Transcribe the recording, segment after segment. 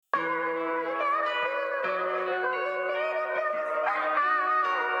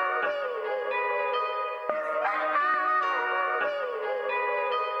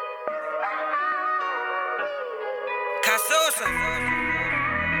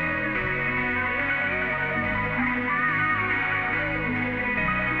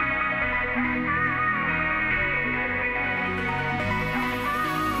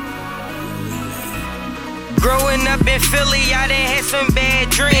in Philly, I done had some bad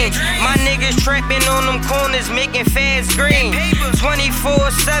dreams. My niggas trapping on them corners, making fast green.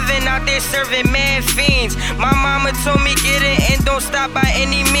 24/7 out there serving mad fiends. My mama told me get it and don't stop by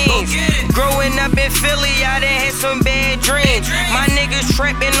any means. Growing up in Philly, I done had some bad dreams. My niggas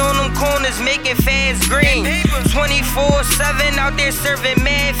trapping on them corners, making fast green. 24/7 out there serving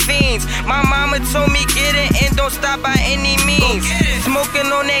mad fiends. My mama told me get it and don't stop by any means.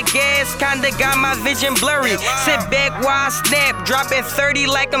 Smoking on that gas, kinda got my vision blurry. Sit back while I snap, dropping 30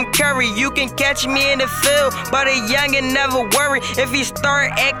 like I'm Curry. You can catch me in the field, but a youngin' never worry. If he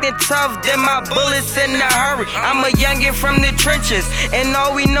start acting tough, then my bullets in a hurry. I'm a youngin' from the trenches, and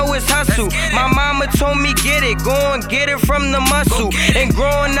all we know is hustle. My mama told me get it, go and get it from the muscle. And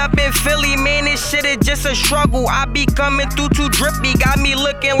growing up in Philly, man, this shit is just a struggle. I be coming through too drippy, got me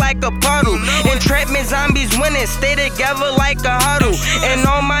looking like a puddle. Entrapment zombies winning, stay together like a huddle. And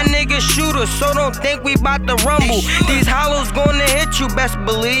all my niggas shooters, so don't think we bout to rumble. These hollows gonna hit you, best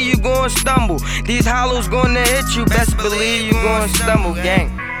believe you gon' stumble. These hollows gonna hit you, best believe you gon' stumble, gang.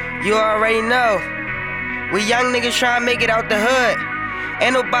 You already know. We young niggas tryna make it out the hood.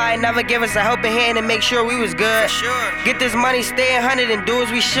 Ain't nobody never give us a helping hand and make sure we was good. Get this money, stay 100 and do as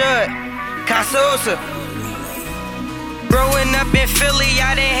we should. Khasosaa. Growing up in Philly,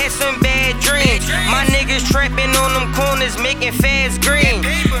 I done had some bad dreams. My niggas trapping on them corners, making fast green.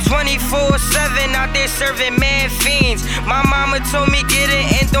 24/7 out there serving mad fiends. My mama told me get it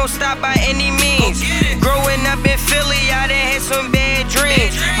and don't stop by any means. Growing up in Philly, I done had some bad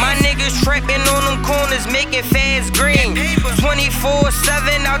dreams. My niggas trapping on them corners, making fast green.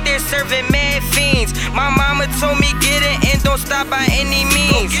 24/7 out there serving mad fiends. My mama told me get it and don't stop by any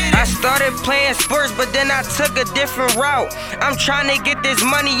means. I started playing sports, but then I took a different route. I'm trying to get this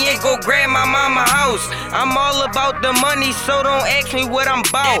money and go grab my mama house. I'm all about the money, so don't ask me what I'm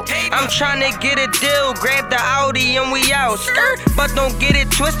about. I'm trying to get a deal, grab the Audi and we out. But don't get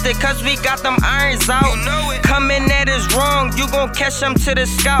it twisted, cause we got them irons out. Coming at us wrong, you gon' catch them to the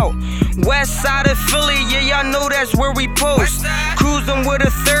scout. West side of Philly, yeah, y'all know that's where we post. Cruising with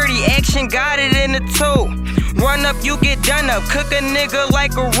a 30, action got it in the toe. Run up, you get done up, cook a nigga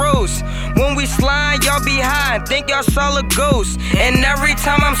like a roast. When we slide, y'all behind, think y'all saw a ghost. And every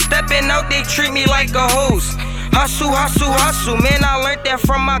time I'm stepping out, they treat me like a host. Hustle, hustle, hustle, man, I learned that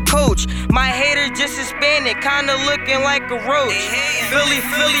from my coach. My haters just Hispanic, kinda looking like a roach. Philly,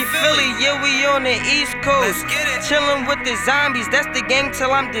 Philly, Philly, yeah, we on the East Coast. Chillin' with the zombies, that's the gang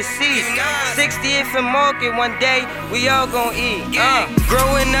till I'm deceased. 60th and Market, one day, we all gon' eat.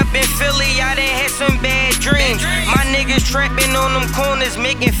 Growing up in Philly, I done had some bad dreams. My niggas trapping on them corners,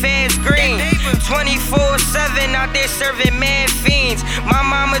 making fast green. 24/7 out there serving mad fiends. My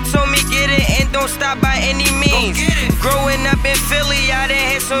mama told me get it and don't stop by any means. Growing up in Philly, I done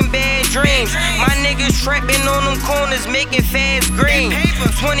had some bad dreams. My niggas trapping on them corners, making fast green.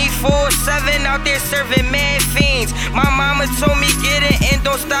 24/7 out there serving mad fiends. My mama told me get it and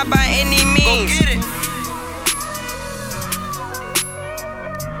don't stop by any means.